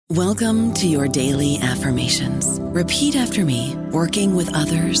Welcome to your daily affirmations. Repeat after me. Working with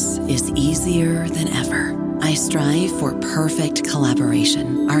others is easier than ever. I strive for perfect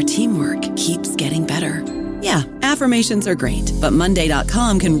collaboration. Our teamwork keeps getting better. Yeah, affirmations are great, but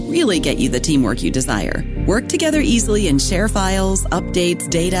Monday.com can really get you the teamwork you desire. Work together easily and share files, updates,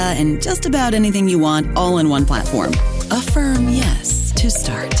 data, and just about anything you want all in one platform. Affirm yes to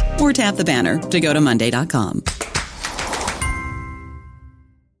start, or tap the banner to go to Monday.com.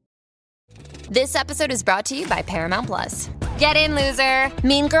 This episode is brought to you by Paramount Plus. Get in, loser!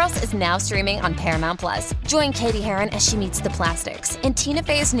 Mean Girls is now streaming on Paramount Plus. Join Katie Heron as she meets the plastics in Tina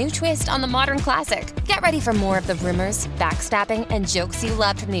Fey's new twist on the modern classic. Get ready for more of the rumors, backstabbing, and jokes you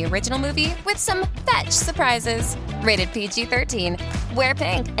loved from the original movie with some fetch surprises. Rated PG-13. Wear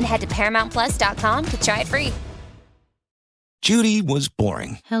pink and head to ParamountPlus.com to try it free. Judy was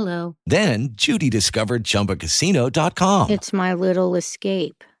boring. Hello. Then Judy discovered ChumbaCasino.com. It's my little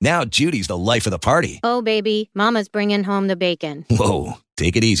escape. Now Judy's the life of the party. Oh, baby, mama's bringing home the bacon. Whoa,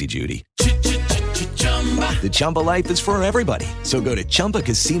 take it easy, Judy. The Chumba life is for everybody. So go to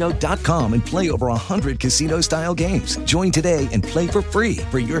ChumbaCasino.com and play over 100 casino-style games. Join today and play for free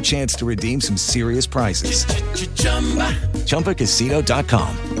for your chance to redeem some serious prizes.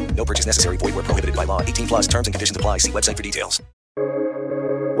 ChumbaCasino.com. No purchase necessary. Void where prohibited by law. 18 plus terms and conditions apply. See website for details.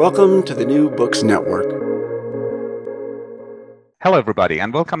 Welcome to the New Books Network. Hello, everybody,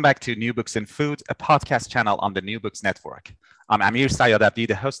 and welcome back to New Books in Food, a podcast channel on the New Books Network. I'm Amir Sayed Abdi,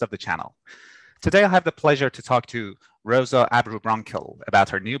 the host of the channel. Today, I have the pleasure to talk to Rosa Abreu-Runkel about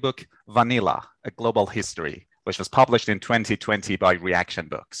her new book, Vanilla, A Global History, which was published in 2020 by Reaktion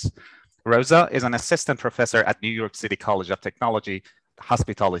Books. Rosa is an assistant professor at New York City College of Technology,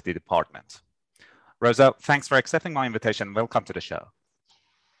 Hospitality Department. Rosa, thanks for accepting my invitation. Welcome to the show.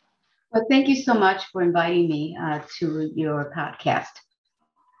 Well, thank you so much for inviting me to your podcast.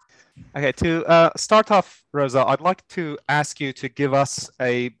 Okay, to start off, Rosa, I'd like to ask you to give us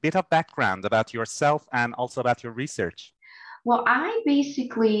a bit of background about yourself and also about your research. Well, I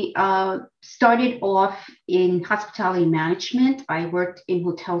basically started off in hospitality management. I worked in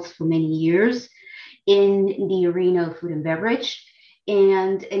hotels for many years in the arena of food and beverage.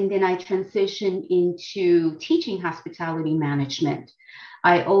 And then I transitioned into teaching hospitality management.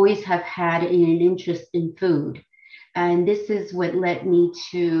 I always have had an interest in food. And this is what led me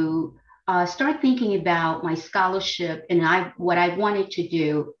to start thinking about my scholarship and what I wanted to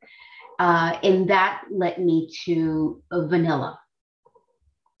do. And that led me to Vanilla.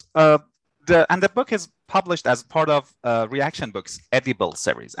 The book is published as part of Reaktion Books' Edible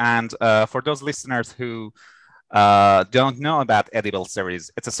series. And for those listeners who don't know about Edible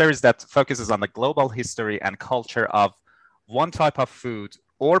series, it's a series that focuses on the global history and culture of one type of food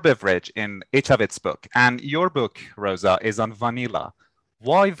or beverage in each of its book. And your book, Rosa, is on vanilla.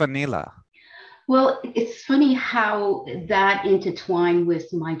 Why vanilla? Well, it's funny how that intertwined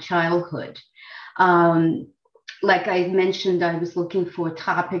with my childhood. Like I mentioned, I was looking for a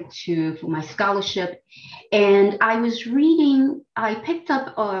topic for my scholarship. And I picked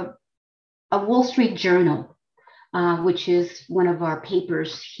up a Wall Street Journal, which is one of our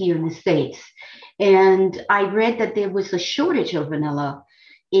papers here in the States. And I read that there was a shortage of vanilla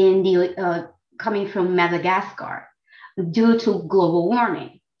coming from Madagascar due to global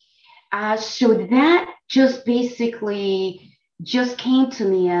warming. So that just basically just came to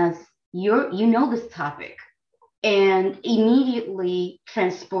me as, you know this topic, and immediately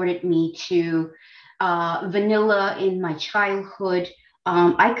transported me to vanilla in my childhood.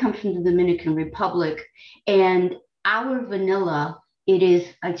 I come from the Dominican Republic, and our vanilla, it is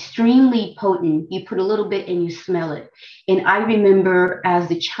extremely potent. You put a little bit and you smell it. And I remember as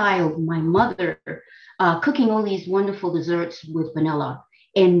a child, my mother cooking all these wonderful desserts with vanilla.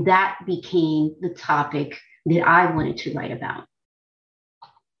 And that became the topic that I wanted to write about.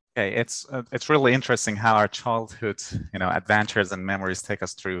 Okay, it's really interesting how our childhood, adventures and memories take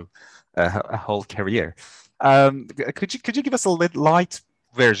us through a whole career. Could you give us a light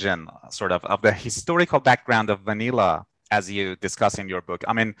version, sort of the historical background of vanilla as you discuss in your book?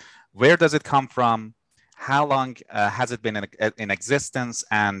 I mean, where does it come from? How long has it been in existence,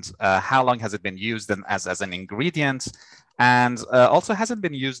 and how long has it been used as an ingredient? And also, has it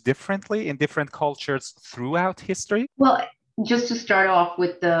been used differently in different cultures throughout history? Well, just to start off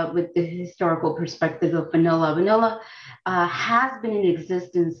with the historical perspective of vanilla, vanilla has been in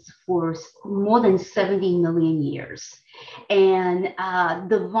existence for more than 70 million years. And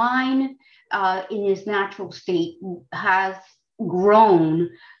the vine in its natural state has grown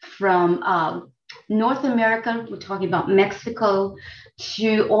from North America, we're talking about Mexico,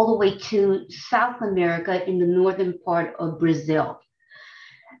 to all the way to South America in the northern part of Brazil.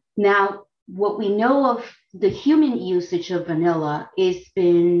 Now, what we know of the human usage of vanilla is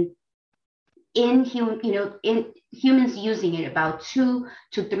been in humans using it about 2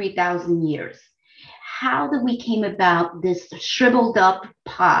 to 3,000 years. How that we came about this shriveled up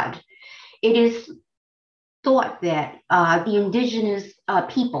pod? It is thought that the indigenous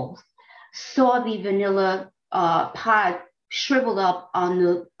people saw the vanilla pod shriveled up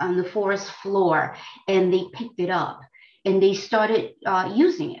on the forest floor, and they picked it up and they started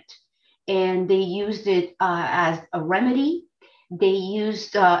using it, and they used it as a remedy.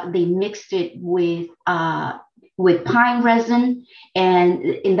 They mixed it with pine resin, and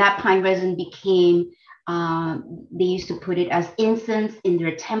in that pine resin became they used to put it as incense in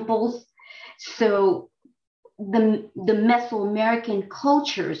their temples. So the Mesoamerican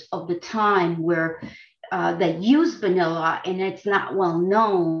cultures of the time were that used vanilla, and it's not well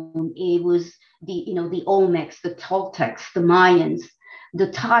known. It was the Olmecs, the Toltecs, the Mayans, the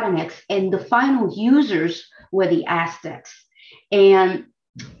Totonacs, and the final users were the Aztecs. And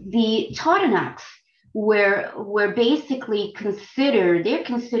the Totonacs were basically they're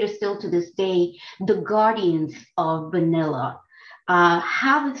considered still to this day the guardians of vanilla.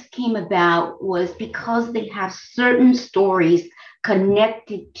 How this came about was because they have certain stories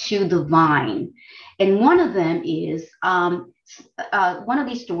connected to the vine. And one of them is, one of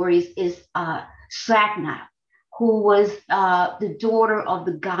these stories is Sagna, who was the daughter of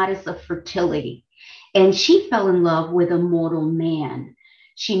the goddess of fertility. And she fell in love with a mortal man.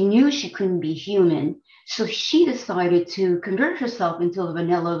 She knew she couldn't be human, so she decided to convert herself into a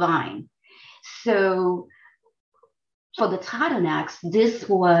vanilla vine. So for the Totonacs, this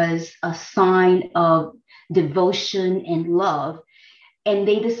was a sign of devotion and love, and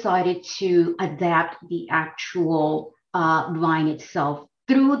they decided to adapt the actual vine itself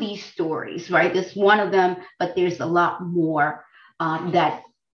through these stories, right? There's one of them, but there's a lot more that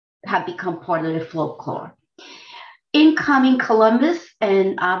have become part of the folklore. In coming Columbus,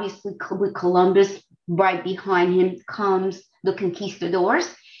 and obviously with Columbus right behind him comes the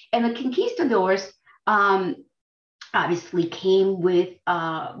conquistadors, and the conquistadors obviously came with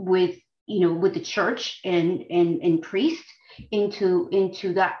the church and priest into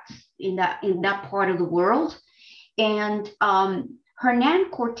that part of the world. And Hernan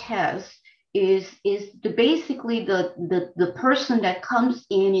Cortez is basically the person that comes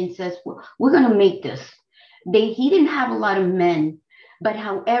in and says, well, we're going to make this. He didn't have a lot of men, but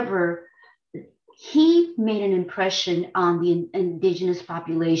however, he made an impression on the indigenous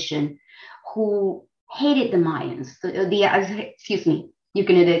population who hated the Mayans. Excuse me, you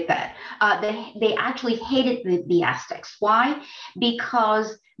can edit that. They actually hated the Aztecs. Why?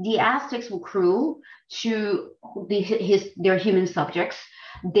 Because the Aztecs were cruel to their human subjects.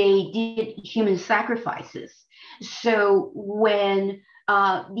 They did human sacrifices. So when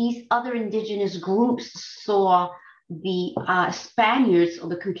these other indigenous groups saw the Spaniards or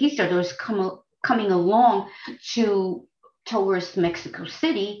the conquistadors coming along towards Mexico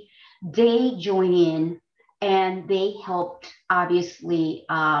City, they joined in and they helped obviously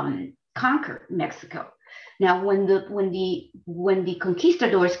conquer Mexico. Now, when the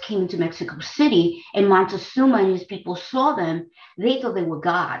conquistadors came to Mexico City and Montezuma and his people saw them, they thought they were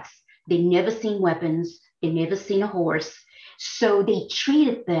gods. They never seen weapons. They never seen a horse. So they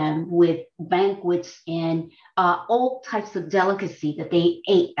treated them with banquets and all types of delicacy that they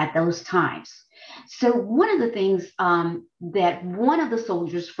ate at those times. So one of the things that one of the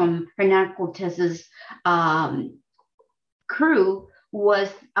soldiers from Hernan Cortez's crew was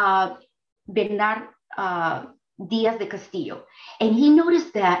Bernard Diaz de Castillo. And he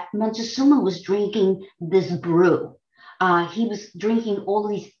noticed that Montezuma was drinking this brew. He was drinking all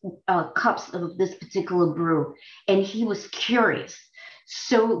these cups of this particular brew, and he was curious.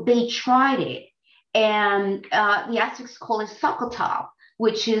 So they tried it, and the Aztecs call it socotal,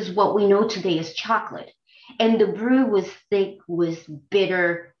 which is what we know today as chocolate. And the brew was thick, was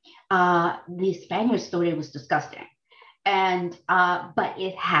bitter. The Spaniards thought it was disgusting. And but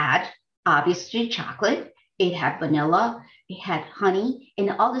it had obviously chocolate, it had vanilla, it had honey and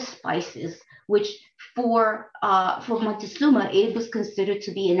other spices, which for Montezuma, it was considered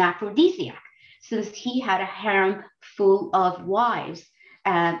to be an aphrodisiac, since he had a harem full of wives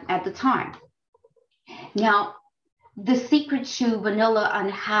at the time. Now, the secret to vanilla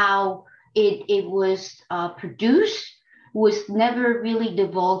and how it was produced was never really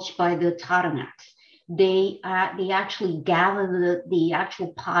divulged by the Totonacs. They actually gathered the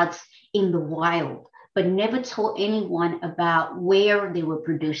actual pods in the wild, but never told anyone about where they were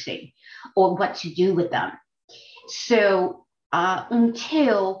producing or what to do with them. So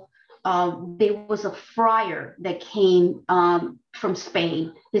until there was a friar that came from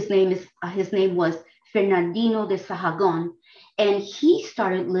Spain. His name was Fernandino de Sahagon, and he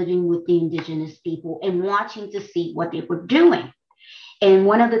started living with the indigenous people and watching to see what they were doing. And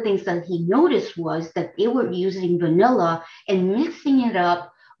one of the things that he noticed was that they were using vanilla and mixing it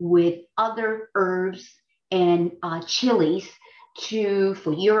up with other herbs and chilies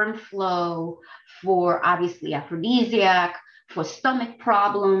for urine flow, for obviously aphrodisiac, for stomach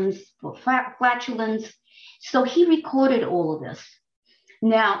problems, for flatulence. So he recorded all of this.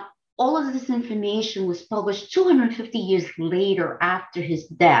 Now, all of this information was published 250 years later after his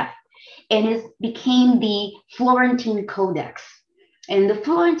death, and it became the Florentine Codex. And the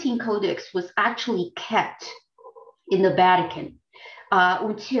Florentine Codex was actually kept in the Vatican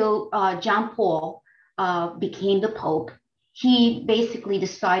until John Paul became the Pope. He basically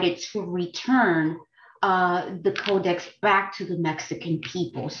decided to return the Codex back to the Mexican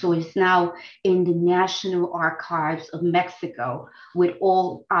people. So it's now in the National Archives of Mexico with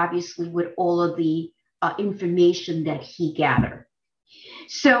all of the information that he gathered.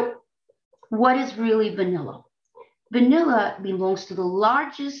 So what is really vanilla? Vanilla belongs to the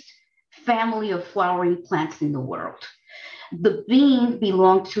largest family of flowering plants in the world. The bean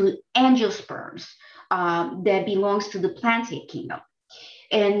belongs to angiosperms that belongs to the plantain kingdom.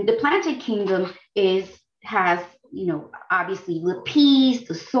 And the plantain kingdom has obviously the peas,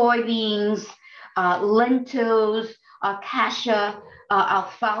 the soybeans, lentils, cassia,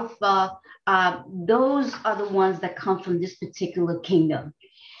 alfalfa. Those are the ones that come from this particular kingdom.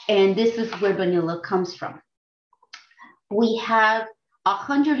 And this is where vanilla comes from. We have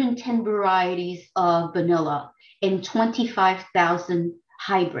 110 varieties of vanilla and 25,000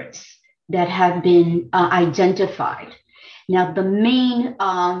 hybrids that have been identified. Now, the main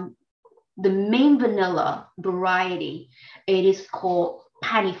vanilla variety, it is called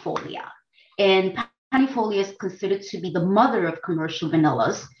panifolia. And panifolia is considered to be the mother of commercial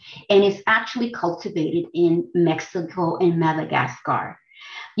vanillas, and is actually cultivated in Mexico and Madagascar.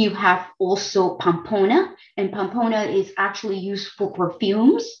 You have also Pampona, and Pampona is actually used for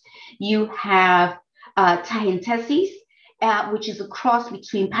perfumes. You have Tahentensis, which is a cross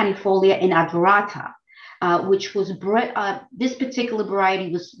between Panifolia and Adorata, which was this particular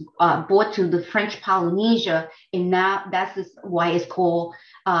variety was brought to the French Polynesia, and now that's why it's called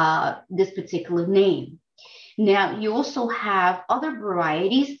this particular name. Now, you also have other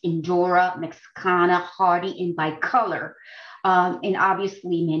varieties, Indora, Mexicana, Hardy, and Bicolor, and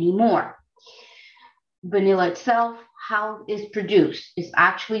obviously many more. Vanilla itself, how is produced? It's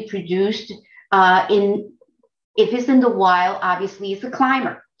actually produced if it's in the wild, obviously it's a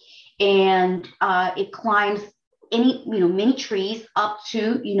climber. And it climbs many trees up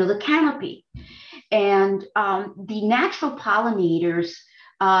to, the canopy. And the natural pollinators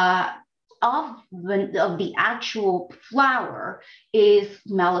of the actual flower is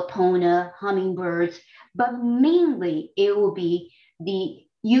Melipona, hummingbirds, but mainly it will be the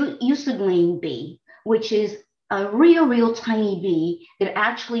Usagline bee, which is a real tiny bee that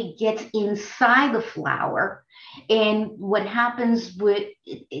actually gets inside the flower. And what happens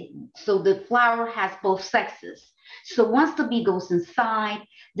so the flower has both sexes. So once the bee goes inside,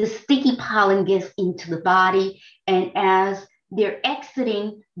 the sticky pollen gets into the body, and as they're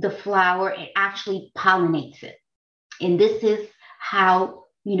exiting the flower, it actually pollinates it. And this is how,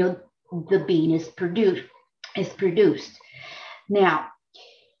 the bean is produced. Now,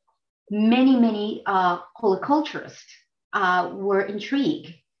 many horticulturists were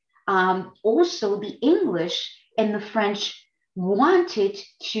intrigued. Also, the English and the French wanted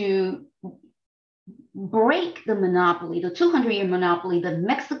to break the monopoly, the 200-year monopoly that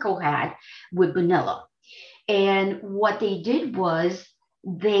Mexico had with vanilla. And what they did was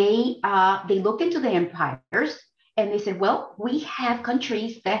they looked into the empires, and they said, well, we have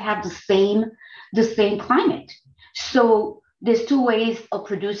countries that have the same climate. So there's two ways of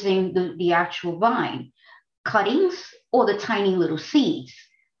producing the actual vine: cuttings or the tiny little seeds.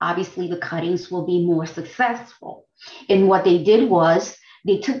 Obviously, the cuttings will be more successful. And what they did was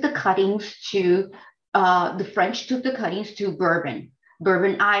they took the cuttings to, the French took the cuttings to Bourbon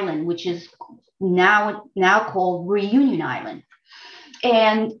Island, which is now called Reunion Island.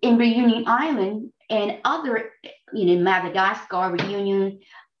 And in Reunion Island and other, Madagascar, Reunion,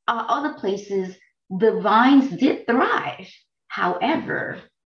 other places, the vines did thrive. However,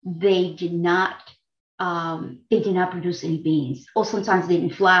 they did not produce any beans, or sometimes they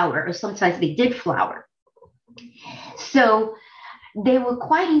didn't flower, or sometimes they did flower. So they were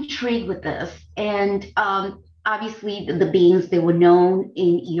quite intrigued with this. And obviously the beans, they were known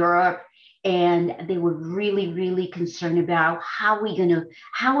in Europe and they were really, really concerned about how we're gonna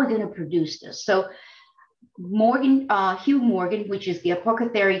produce this. So Hugh Morgan, which is the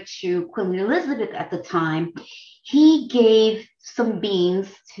apothecary to Queen Elizabeth at the time, he gave some beans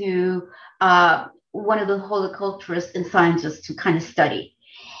to one of the horticulturists and scientists to kind of study.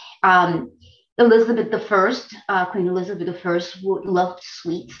 Elizabeth I, Queen Elizabeth I, loved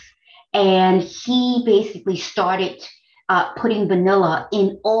sweets, and he basically started putting vanilla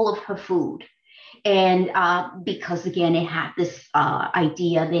in all of her food. And because, again, it had this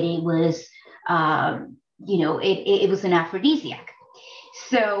idea that it was, it was an aphrodisiac.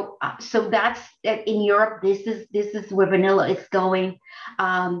 So that's in Europe. This is where vanilla is going.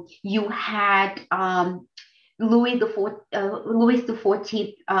 You had Louis the 14th.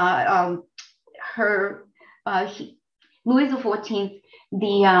 Louis the 14th.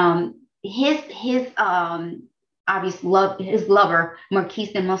 His his lover,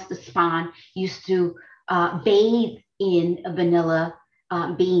 Marquise de Montespan, used to bathe in vanilla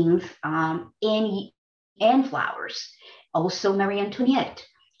beans and flowers. Also, Marie Antoinette,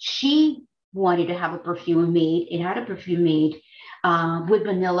 she wanted to have a perfume made. It had a perfume made with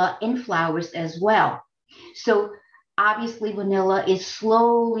vanilla and flowers as well. So obviously, vanilla is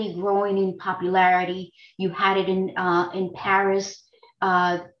slowly growing in popularity. You had it in Paris,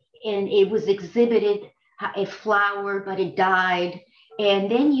 and it was exhibited. It flowered, but it died.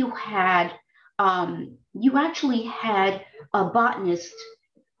 And then you actually had a botanist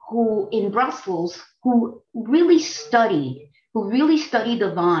who in Brussels who really studied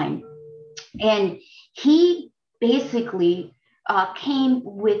the vine, and he basically came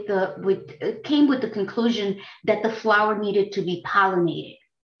with the conclusion that the flower needed to be pollinated.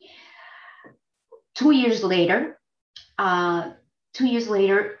 2 years later,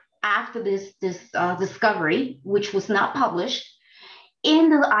 after this discovery, which was not published,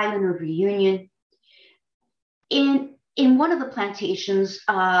 in the island of Reunion, in one of the plantations,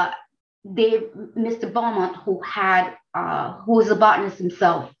 Mr. Beaumont, who was a botanist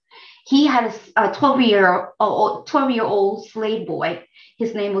himself, he had a 12-year-old slave boy.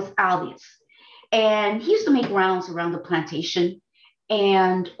 His name was Albius, and he used to make rounds around the plantation.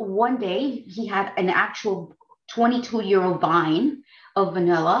 And one day, he had an actual 22-year-old vine of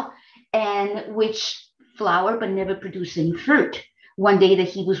vanilla, and which flowered but never produced any fruit. One day that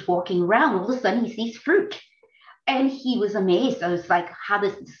he was walking around, all of a sudden he sees fruit, and he was amazed. I was like, how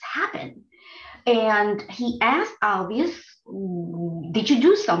does this happen? And he asked Albius, did you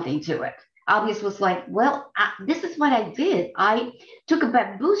do something to it? Albius was like, well, this is what I did. I took a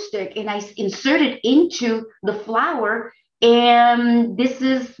bamboo stick and I inserted into the flower, and this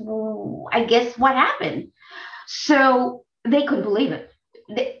is, I guess, what happened. So they couldn't believe it.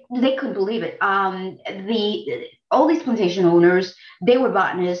 They couldn't believe it. All these plantation owners, they were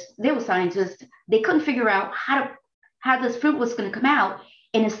botanists, they were scientists. They couldn't figure out how this fruit was going to come out.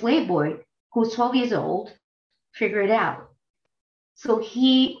 And a slave boy who was 12 years old figured it out. So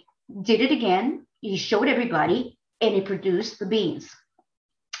he did it again. He showed everybody, and it produced the beans.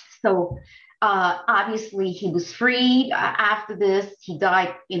 So obviously he was freed after this. He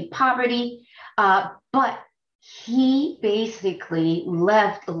died in poverty, but he basically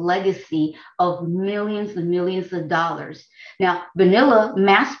left a legacy of millions and millions of dollars. Now, vanilla,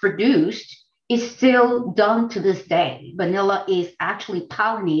 mass produced, is still done to this day. Vanilla is actually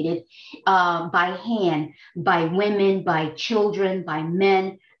pollinated by hand, by women, by children, by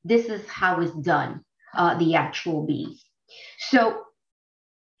men. This is how it's done, the actual bees. So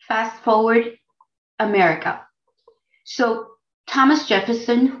fast forward, America. So Thomas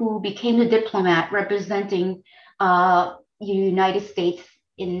Jefferson, who became the diplomat representing the United States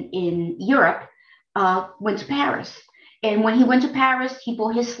in Europe, went to Paris. And when he went to Paris, he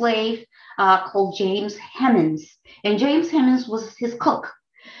bought his slave called James Hemans. And James Hemans was his cook.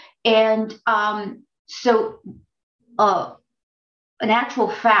 And so an actual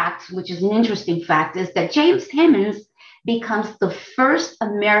fact, which is an interesting fact, is that James Hemans becomes the first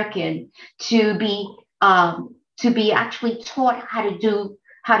American to be actually taught how to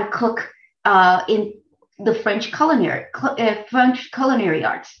cook in the French culinary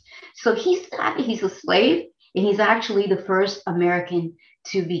arts. So he's a slave, and he's actually the first American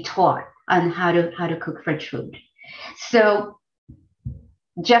to be taught on how to cook French food. So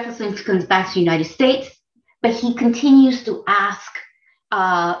Jefferson comes back to the United States, but he continues to ask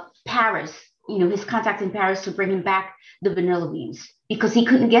Paris, his contact in Paris, to bring him back the vanilla beans because he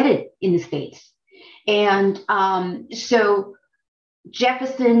couldn't get it in the States. And so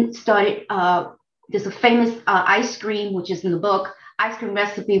Jefferson started, there's a famous ice cream, which is in the book, ice cream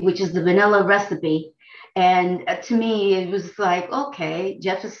recipe, which is the vanilla recipe. And to me, it was like, okay,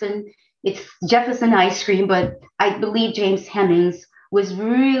 Jefferson, It's Jefferson ice cream, but I believe James Hemings was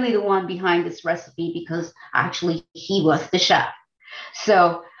really the one behind this recipe because actually he was the chef.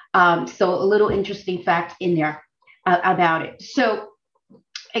 So, so a little interesting fact in there about it. So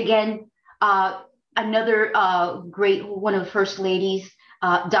again, another great one of the first ladies,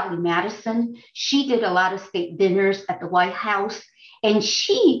 Dolly Madison. She did a lot of state dinners at the White House, and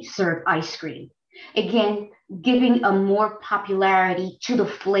she served ice cream. Again, giving a more popularity to the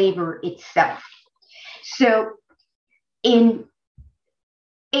flavor itself. So in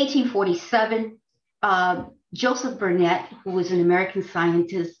 1847, Joseph Burnett, who was an American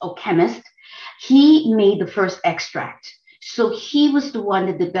scientist or chemist, he made the first extract. So he was the one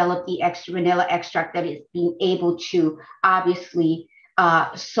that developed the extra vanilla extract that is being able to obviously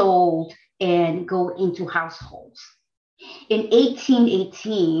sold and go into households. In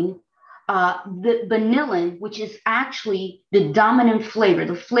 1818, the vanillin, which is actually the dominant flavor,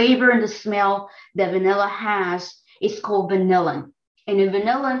 the flavor and the smell that vanilla has, is called vanillin. And the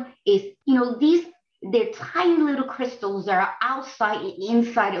vanillin is, they're tiny little crystals that are outside and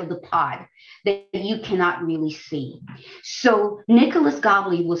inside of the pod that you cannot really see. So Nicholas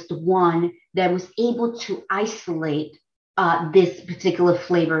Gobley was the one that was able to isolate this particular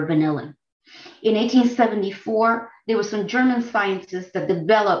flavor of vanillin. In 1874, there were some German scientists that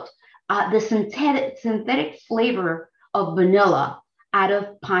developed the synthetic flavor of vanilla out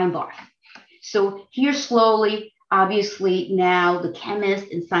of pine bark. So here slowly, obviously now the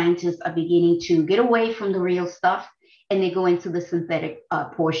chemists and scientists are beginning to get away from the real stuff and they go into the synthetic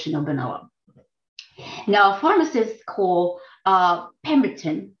portion of vanilla. Now, a pharmacist called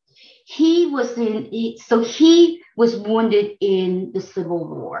Pemberton, he was wounded in the Civil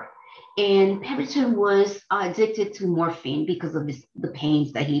War. And Pemberton was addicted to morphine because of the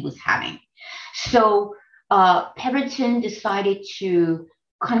pains that he was having. So Pemberton decided to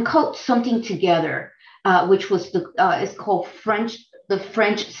concoct something together, which was it's called the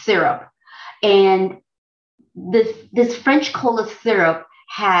French syrup. And this French cola syrup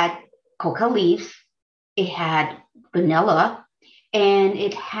had coca leaves, it had vanilla, and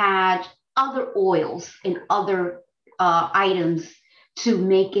it had other oils and other items to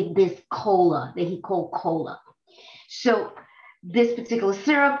make it this cola that he called cola. So this particular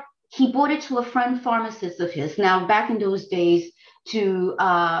syrup, he brought it to a friend pharmacist of his. Now, back in those days, to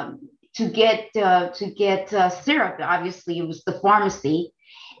get syrup, obviously it was the pharmacy,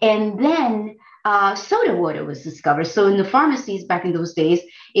 and then soda water was discovered. So in the pharmacies back in those days,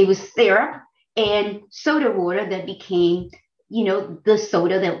 it was syrup and soda water that became, the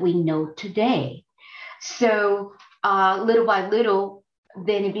soda that we know today. So little by little,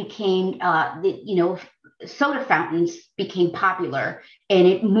 then it became, soda fountains became popular and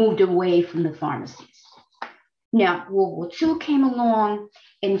it moved away from the pharmacies. Now, World War II came along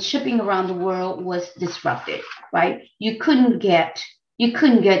and shipping around the world was disrupted, right? You couldn't get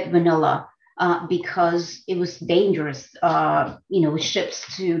vanilla because it was dangerous, ships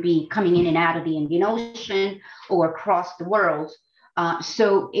to be coming in and out of the Indian Ocean or across the world.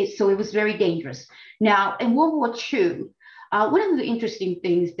 So it was very dangerous. Now, in World War II, one of the interesting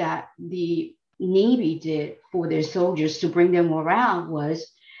things that the Navy did for their soldiers to bring them around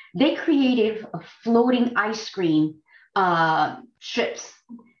was they created a floating ice cream ships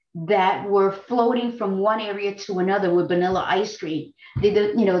that were floating from one area to another with vanilla ice cream. They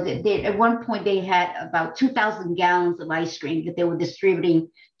at one point they had about 2,000 gallons of ice cream that they were distributing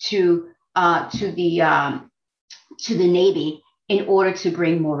to the Navy in order to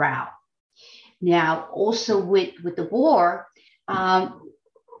bring morale. Now, also with the war, I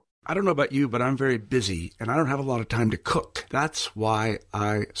don't know about you, but I'm very busy and I don't have a lot of time to cook. That's why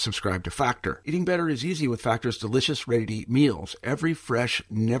I subscribe to Factor. Eating better is easy with Factor's delicious, ready-to-eat meals. Every fresh,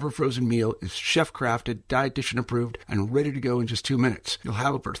 never frozen meal is chef-crafted, dietitian approved, and ready to go in just 2 minutes. You'll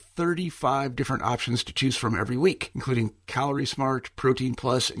have over 35 different options to choose from every week, including Calorie Smart, Protein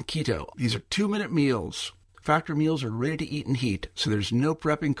Plus, and Keto. These are 2-minute meals. Factor meals are ready to eat and heat, so there's no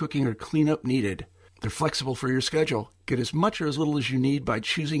prepping, cooking, or cleanup needed. They're flexible for your schedule. Get as much or as little as you need by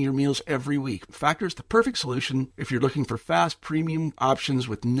choosing your meals every week. Factor is the perfect solution if you're looking for fast, premium options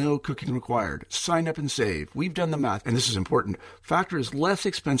with no cooking required. Sign up and save. We've done the math, and this is important. Factor is less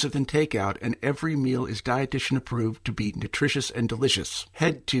expensive than takeout, and every meal is dietitian approved to be nutritious and delicious.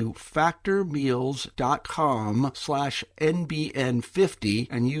 Head to factormeals.com/NBN50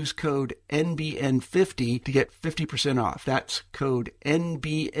 and use code NBN50 to get 50% off. That's code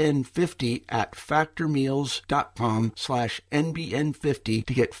NBN50 at factormeals.com/NBN50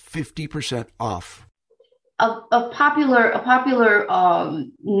 to get 50% off. A popular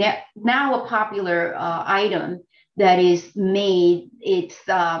item that is made, it's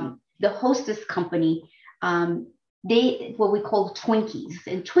the hostess company, they what we call Twinkies,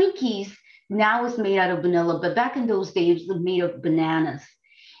 and Twinkies now is made out of vanilla, but back in those days, it was made of bananas.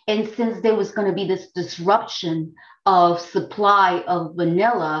 And since there was going to be this disruption of supply of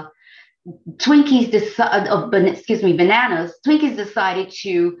vanilla, bananas. Twinkies decided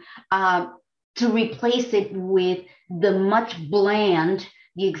to replace it with the much bland.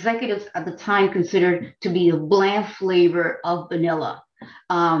 The executives at the time considered to be a bland flavor of vanilla.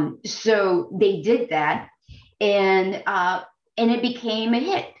 So they did that, and it became a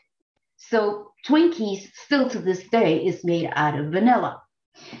hit. So Twinkies still to this day is made out of vanilla.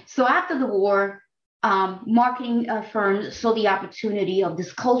 So after the war, marketing firms saw the opportunity of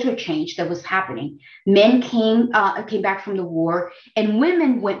this culture change that was happening. Men came back from the war, and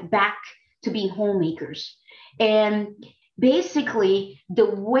women went back to be homemakers. And basically,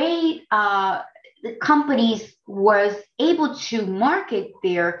 the way the companies was able to market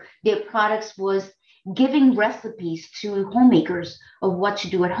their products was giving recipes to homemakers of what to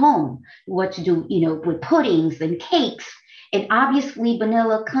do at home, what to do, with puddings and cakes. And obviously,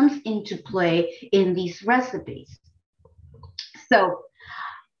 vanilla comes into play in these recipes. So,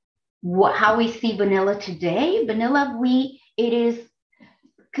 how we see vanilla today? It is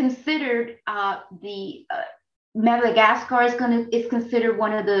considered Madagascar is considered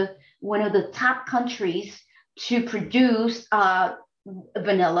one of the top countries to produce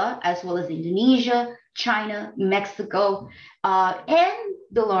vanilla, as well as Indonesia, China, Mexico, and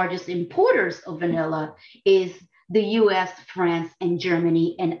the largest importers of vanilla is the US, France, and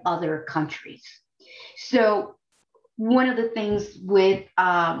Germany, and other countries. So one of the things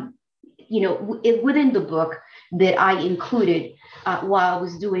within the book that I included while I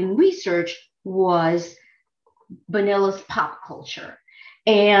was doing research was vanilla's pop culture.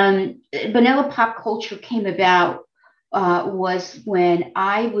 And vanilla pop culture came about was when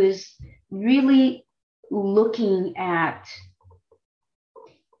I was really looking at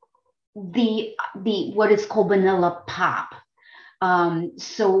the what is called vanilla pop.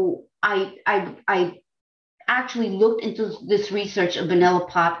 So I actually looked into this research of vanilla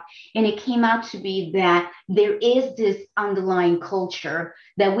pop, and it came out to be that there is this underlying culture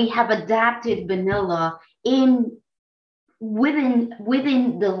that we have adapted vanilla within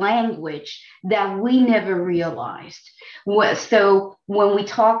the language that we never realized. So when we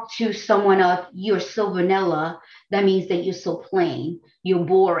talk to someone of you're so vanilla, that means that you're so plain, you're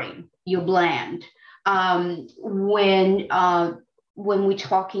boring, you're bland. When we're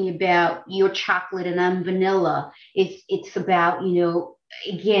talking about you're chocolate and I'm vanilla, it's about,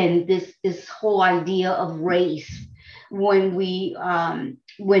 again, this whole idea of race. When we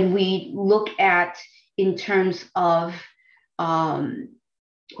look at in terms of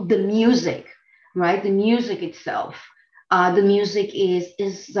the music, right? The music itself. The music is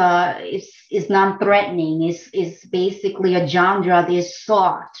non-threatening. Is basically a genre that is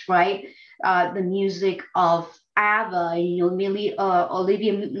soft, right? The music of ABBA,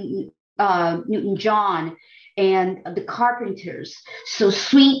 Olivia Newton-John, and the Carpenters. So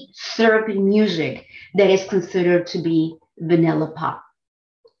sweet, syrupy music that is considered to be vanilla pop.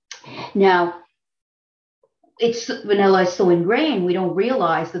 Now, vanilla is so ingrained, we don't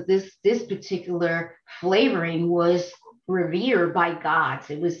realize that this particular flavoring was revered by gods.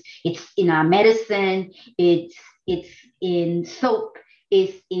 It's in our medicine, it's in soap,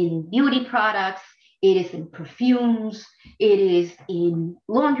 it's in beauty products, it is in perfumes, it is in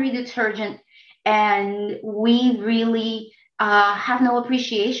laundry detergent, and we really have no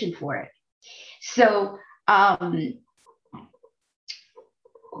appreciation for it. So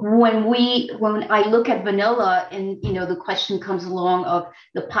when I look at vanilla, and the question comes along of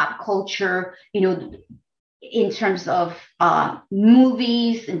the pop culture, in terms of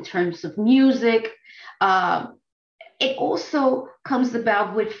movies, in terms of music, it also comes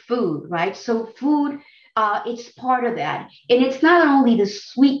about with food, right? So food, it's part of that, and it's not only the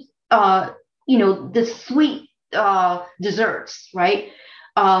sweet, desserts, right?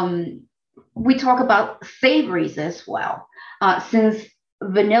 We talk about savories as well, since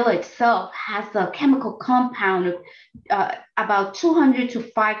vanilla itself has a chemical compound of about 200 to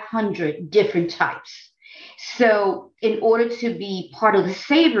 500 different types. So in order to be part of the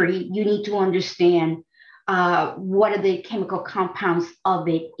savory, you need to understand what are the chemical compounds of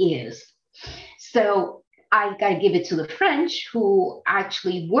it is. So I got to give it to the French, who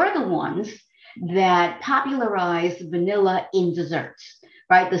actually were the ones that popularized vanilla in desserts,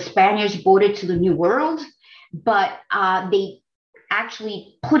 right? The Spaniards brought it to the New World, but they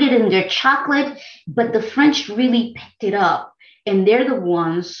actually put it in their chocolate, but the French really picked it up, and they're the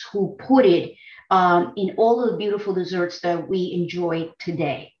ones who put it in all of the beautiful desserts that we enjoy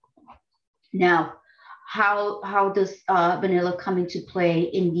today. Now, how does vanilla come into play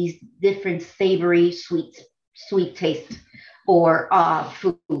in these different savory sweet tastes or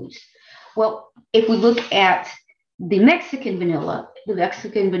foods? Well, if we look at the Mexican vanilla,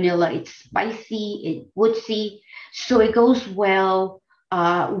 it's spicy, it's woodsy, so it goes well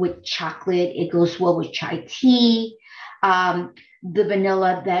with chocolate. It goes well with chai tea. The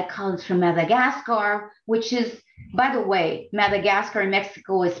vanilla that comes from Madagascar, which is, by the way, Madagascar in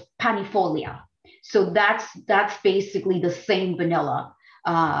Mexico is panifolia. So that's basically the same vanilla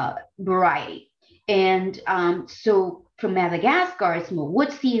variety. And so from Madagascar, it's more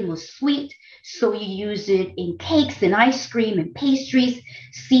woodsy and more sweet. So you use it in cakes and ice cream and pastries,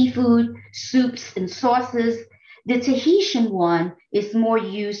 seafood, soups and sauces. The Tahitian one is more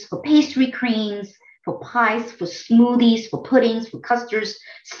used for pastry creams, for pies, for smoothies, for puddings, for custards,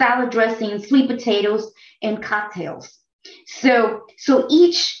 salad dressings, sweet potatoes, and cocktails. So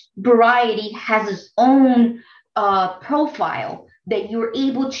each variety has its own profile that you're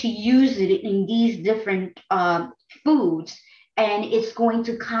able to use it in these different foods, and it's going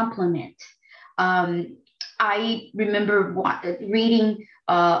to complement. I remember reading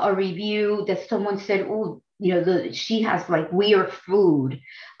a review that someone said, "Oh, she has like weird food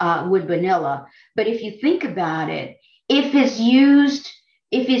with vanilla." But if you think about it, if it's used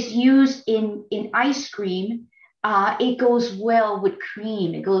in ice cream, it goes well with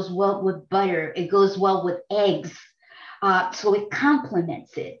cream. It goes well with butter. It goes well with eggs. So it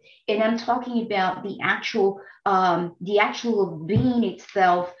complements it. And I'm talking about the actual bean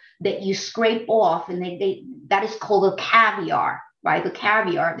itself that you scrape off, and that is called a caviar, right? The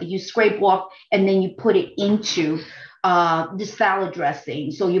caviar that you scrape off, and then you put it into the salad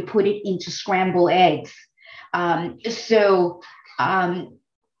dressing. So you put it into scrambled eggs. So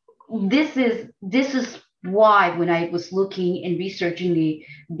this is why when I was looking and researching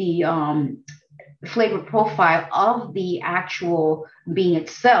the flavor profile of the actual bean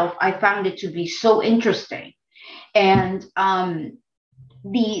itself, I found it to be so interesting. And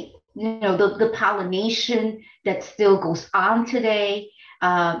the pollination that still goes on today,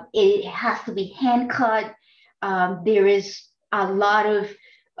 it has to be hand cut. There is a lot of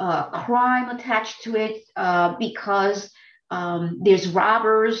crime attached to it because there's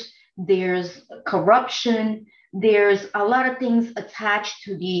robbers, there's corruption, there's a lot of things attached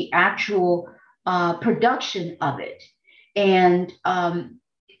to the actual production of it. And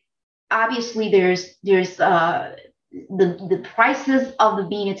obviously there's the prices of the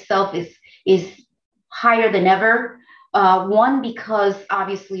bean itself is higher than ever. One, because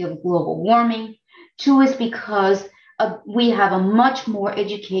obviously of global warming. Two is because we have a much more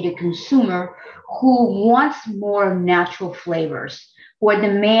educated consumer who wants more natural flavors, who are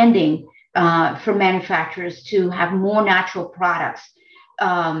demanding for manufacturers to have more natural products,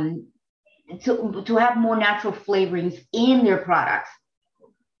 to have more natural flavorings in their products.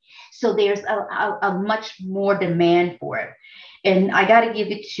 So there's a much more demand for it. And I got to give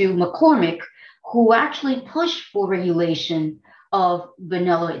it to McCormick, who actually pushed for regulation of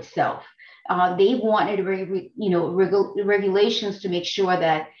vanilla itself. They wanted regulations to make sure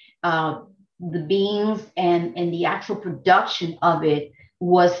that the beans and the actual production of it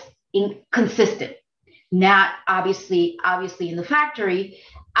was consistent. Not obviously in the factory,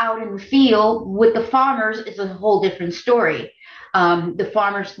 out in the field with the farmers is a whole different story. The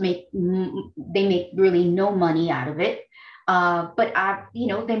farmers make really no money out of it, but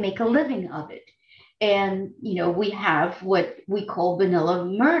they make a living of it. And we have what we call vanilla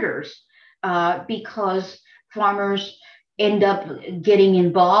murders, because farmers end up getting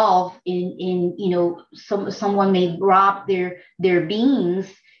involved in someone may rob their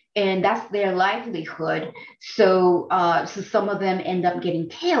beans, and that's their livelihood. So some of them end up getting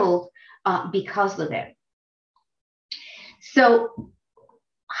killed because of it. So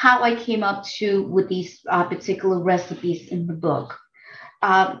how I came up with these particular recipes in the book,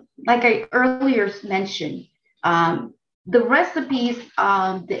 like I earlier mentioned, the recipes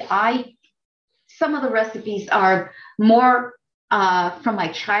some of the recipes are more from my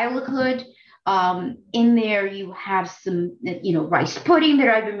childhood. In there, you have some, rice pudding that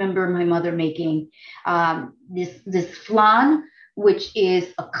I remember my mother making. This flan, which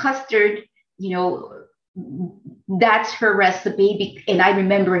is a custard, that's her recipe, and I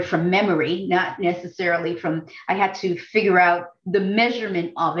remember it from memory, not necessarily from. I had to figure out the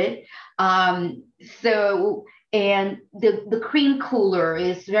measurement of it. And the cream cooler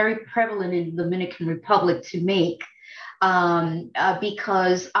is very prevalent in the Dominican Republic to make.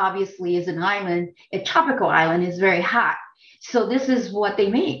 Because obviously as an island, a tropical island is very hot. So this is what they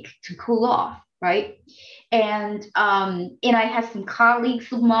make to cool off. right? And I had some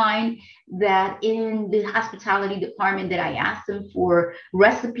colleagues of mine that in the hospitality department that I asked them for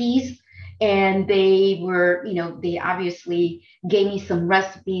recipes, and they were, they obviously gave me some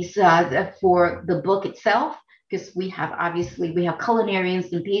recipes for the book itself, because we have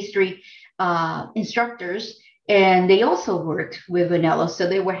culinarians and pastry instructors, and they also worked with vanilla, so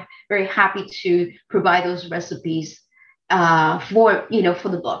they were very happy to provide those recipes for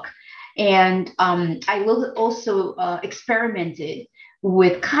the book. And I also experimented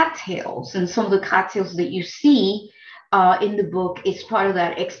with cocktails, and some of the cocktails that you see in the book is part of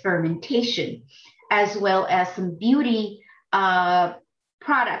that experimentation, as well as some beauty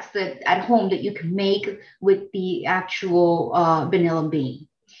products that at home that you can make with the actual vanilla bean.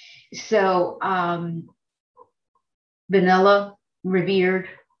 So vanilla, revered,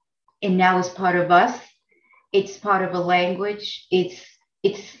 and now is part of us. It's part of a language. It's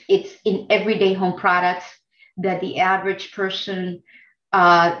in everyday home products that the average person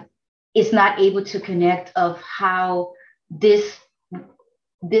is not able to connect of how this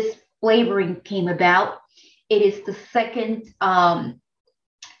flavoring came about. It is the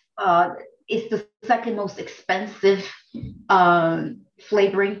second most expensive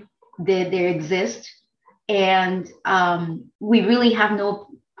flavoring that there exists, and we really have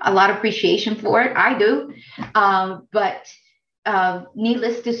a lot of appreciation for it. I do, but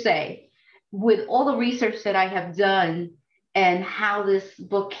needless to say, with all the research that I have done and how this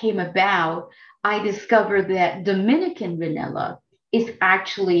book came about, I discovered that Dominican vanilla is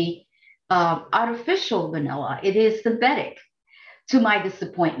actually artificial vanilla. It is synthetic, to my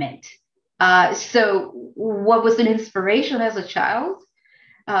disappointment. So what was an inspiration as a child,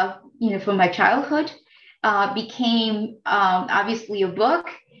 from my childhood, became obviously a book,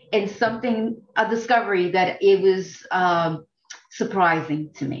 and a discovery that it was surprising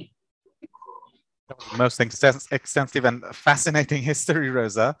to me. Most extensive and fascinating history,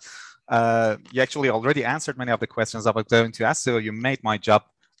 Rosa. You actually already answered many of the questions I was going to ask, so you made my job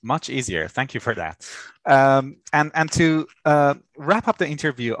much easier. Thank you for that. And to wrap up the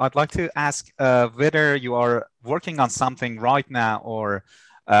interview, I'd like to ask whether you are working on something right now, or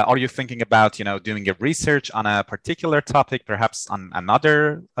are you thinking about, doing a research on a particular topic, perhaps on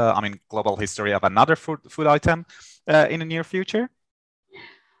another, global history of another food item in the near future?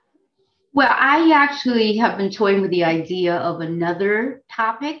 Well, I actually have been toying with the idea of another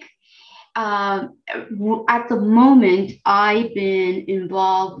topic. At the moment, I've been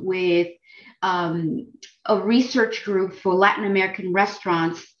involved with a research group for Latin American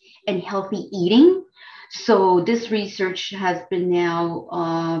restaurants and healthy eating. So this research has been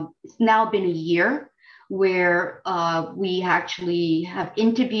it's now been a year, where we actually have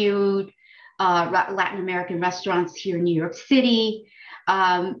interviewed Latin American restaurants here in New York City.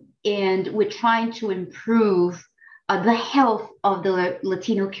 And we're trying to improve the health of the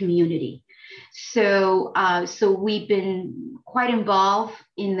Latino community. So we've been quite involved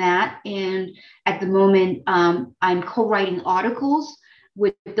in that. And at the moment, I'm co-writing articles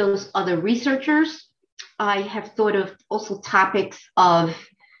with those other researchers. I have thought of also topics of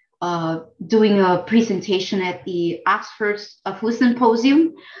doing a presentation at the Oxford Food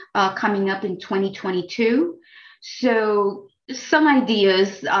Symposium coming up in 2022. So some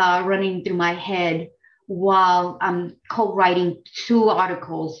ideas running through my head while I'm co-writing 2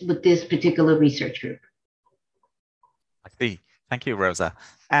 articles with this particular research group. I see. Thank you, Rosa.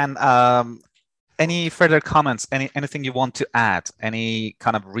 And any further comments? Anything you want to add? Any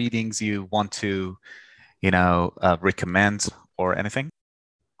kind of readings you want to, recommend, or anything?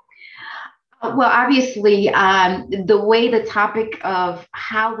 Well, obviously, the way the topic of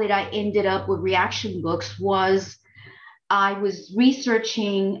how that I ended up with Reaktion books was, I was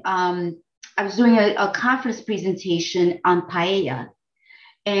researching, I was doing a conference presentation on paella,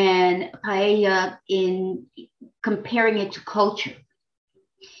 and paella in comparing it to culture.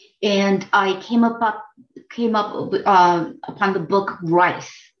 And I came up upon the book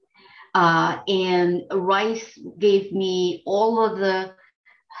Rice. And Rice gave me all of the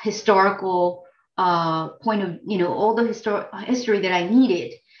historical all the history that I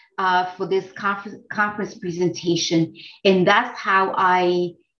needed for this conference presentation. And that's how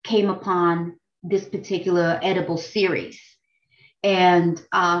I came upon this particular edible series. And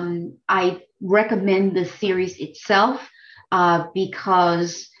I recommend the series itself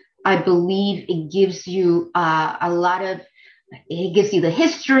because I believe it gives you it gives you the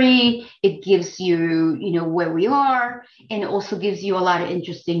history, it gives you, where we are, and it also gives you a lot of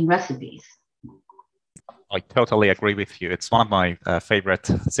interesting recipes. I totally agree with you. It's one of my favorite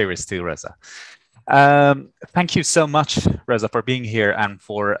series too, Rosa. Thank you so much, Rosa, for being here and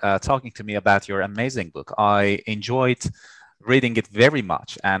for talking to me about your amazing book. I enjoyed reading it very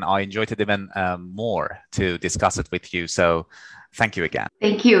much, and I enjoyed it even more to discuss it with you. So thank you again.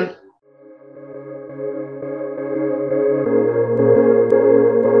 Thank you.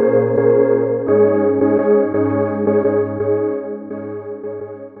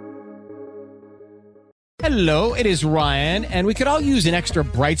 Hello, it is Ryan, and we could all use an extra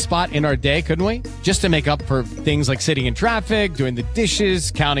bright spot in our day, couldn't we? Just to make up for things like sitting in traffic, doing the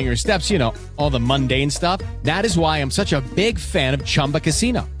dishes, counting your steps, you know, all the mundane stuff. That is why I'm such a big fan of Chumba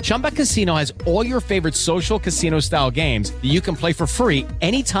Casino. Chumba Casino has all your favorite social casino-style games that you can play for free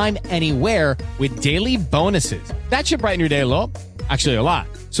anytime, anywhere with daily bonuses. That should brighten your day a little. Actually, a lot.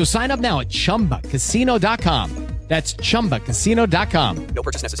 So sign up now at ChumbaCasino.com. That's ChumbaCasino.com. No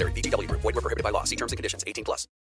purchase necessary. VGW Group. Void where prohibited by law. See terms and conditions. 18+.